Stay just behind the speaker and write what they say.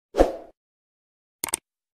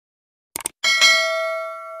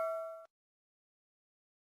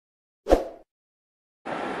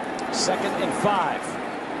2nd and 5.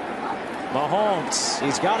 Mahomes,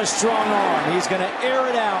 he's got a strong arm. He's going to air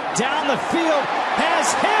it out. Down the field,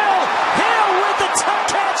 has Hill. Hill with the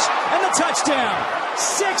catch and the touchdown.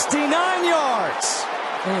 69 yards.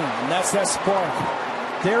 And that's that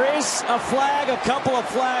spark. There is a flag, a couple of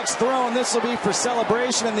flags thrown. This will be for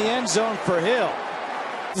celebration in the end zone for Hill.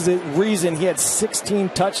 This is the reason he had 16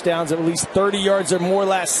 touchdowns, at least 30 yards or more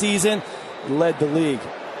last season. Led the league.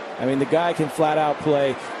 I mean, the guy can flat out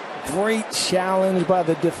play. Great challenge by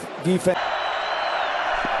the defense.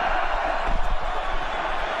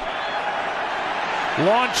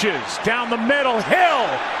 Launches down the middle. Hill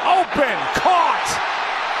open, caught.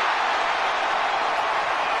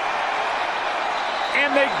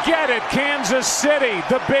 And they get it. Kansas City,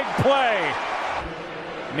 the big play.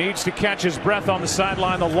 Needs to catch his breath on the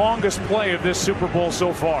sideline. The longest play of this Super Bowl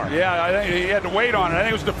so far. Yeah, I think he had to wait on it. I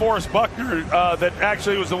think it was DeForest Buckner that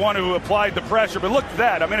actually was the one who applied the pressure. But look at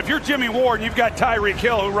that. I mean, if you're Jimmy Ward and you've got Tyreek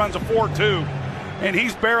Hill who runs a 4.2 and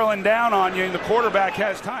he's barreling down on you and the quarterback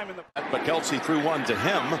has time. But Kelsey threw one to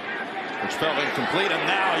him, which fell incomplete. And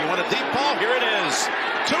now you want a deep ball. Here it is.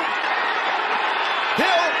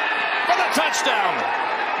 Hill for the touchdown.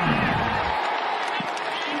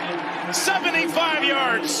 75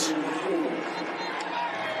 yards.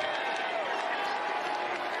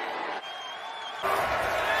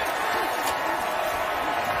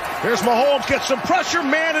 Here's Mahomes, gets some pressure,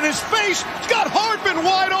 man in his face. He's got Hardman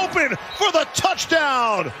wide open for the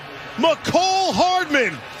touchdown. McCole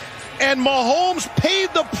Hardman. And Mahomes paid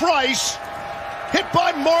the price. Hit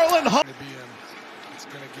by Marlon Humphrey. It's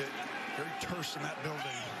going to get very terse in that building.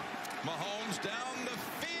 Mahomes down the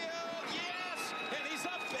field. Yes! And he's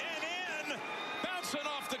up and in. Bouncing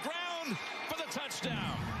off the ground for the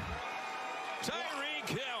touchdown. Tyreek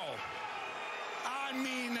Hill. I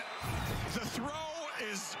mean, the throw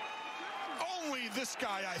is only this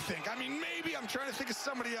guy, I think. I mean, maybe I'm trying to think of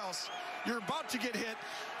somebody else. You're about to get hit.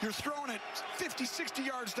 You're throwing it 50, 60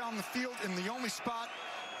 yards down the field in the only spot.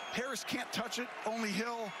 Harris can't touch it, only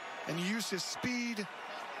Hill, and you use his speed.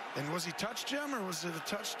 And was he touched, Jim, or was it a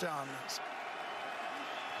touchdown?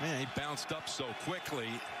 Man, he bounced up so quickly.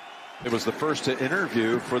 It was the first to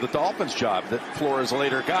interview for the Dolphins job that Flores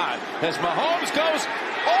later got. As Mahomes goes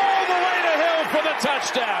all the way to Hill for the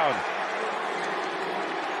touchdown.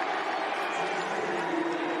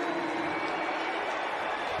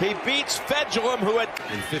 He beats Fedulum, who had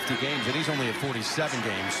in 50 games, and he's only at 47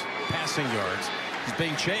 games passing yards. He's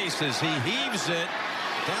being chased as he heaves it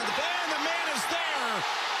down the band. The man is there.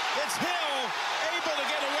 It's Hill, able to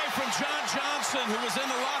get away from John Johnson, who was in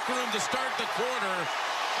the locker room to start the quarter.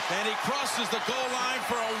 And he crosses the goal line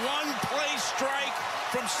for a one-play strike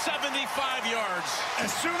from 75 yards. As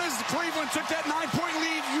soon as Cleveland took that 9-point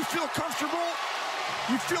lead, you feel comfortable.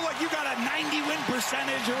 You feel like you got a 90-win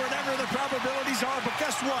percentage or whatever the probabilities are. But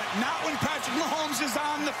guess what? Not when Patrick Mahomes is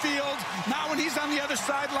on the field. Not when he's on the other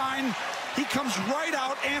sideline. He comes right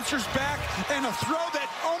out, answers back, and a throw that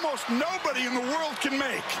almost nobody in the world can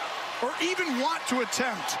make or even want to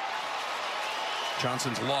attempt.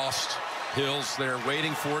 Johnson's lost. Hill's there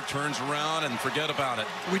waiting for it, turns around, and forget about it.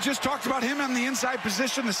 We just talked about him on the inside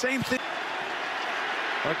position, the same thing.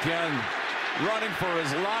 Again, running for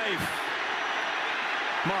his life.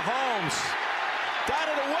 Mahomes got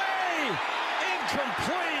it away.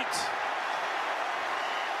 Incomplete.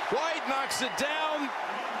 White knocks it down.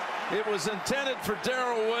 It was intended for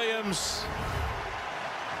Darrell Williams.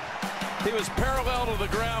 He was parallel to the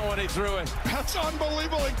ground when he threw it. That's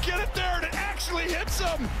unbelievable. And get it there, and it actually hits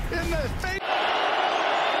him in the face.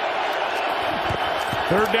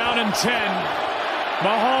 3rd down and 10.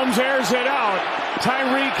 Mahomes airs it out.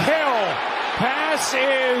 Tyreek Hill. Pass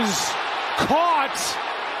is caught.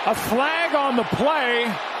 A flag on the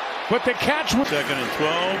play, but the catch was 2nd and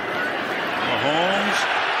 12. Mahomes.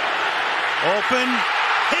 Open.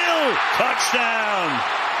 Hill. Touchdown.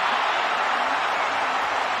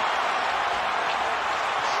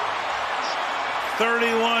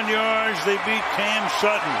 "31 yards, they beat Cam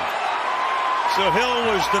Sutton. So Hill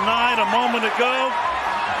was denied a moment ago.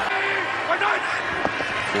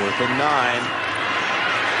 4th and 9.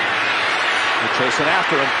 They're chasing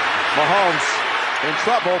after him. Mahomes in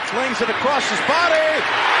trouble, flings it across his body,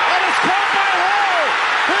 and it's caught by Hill.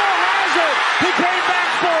 Hill has it. He came back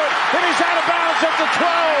for it, and he's out of bounds at the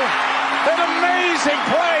 12. An amazing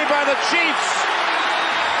play by the Chiefs.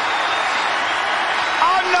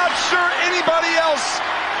 I'm not sure anybody else,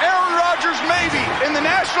 Aaron Rodgers maybe, in the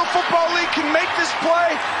National Football League can make this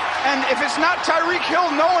play. And if it's not Tyreek Hill,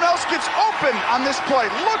 no one else gets open on this play.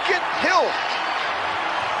 Look at Hill.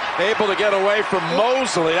 Able to get away from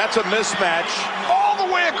Mosley. That's a mismatch. All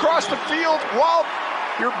the way across the field while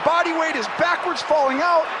Your body weight is backwards falling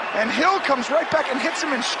out, and Hill comes right back and hits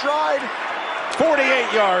him in stride.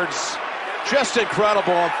 48 yards. Just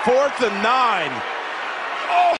incredible on 4th and 9. Oh!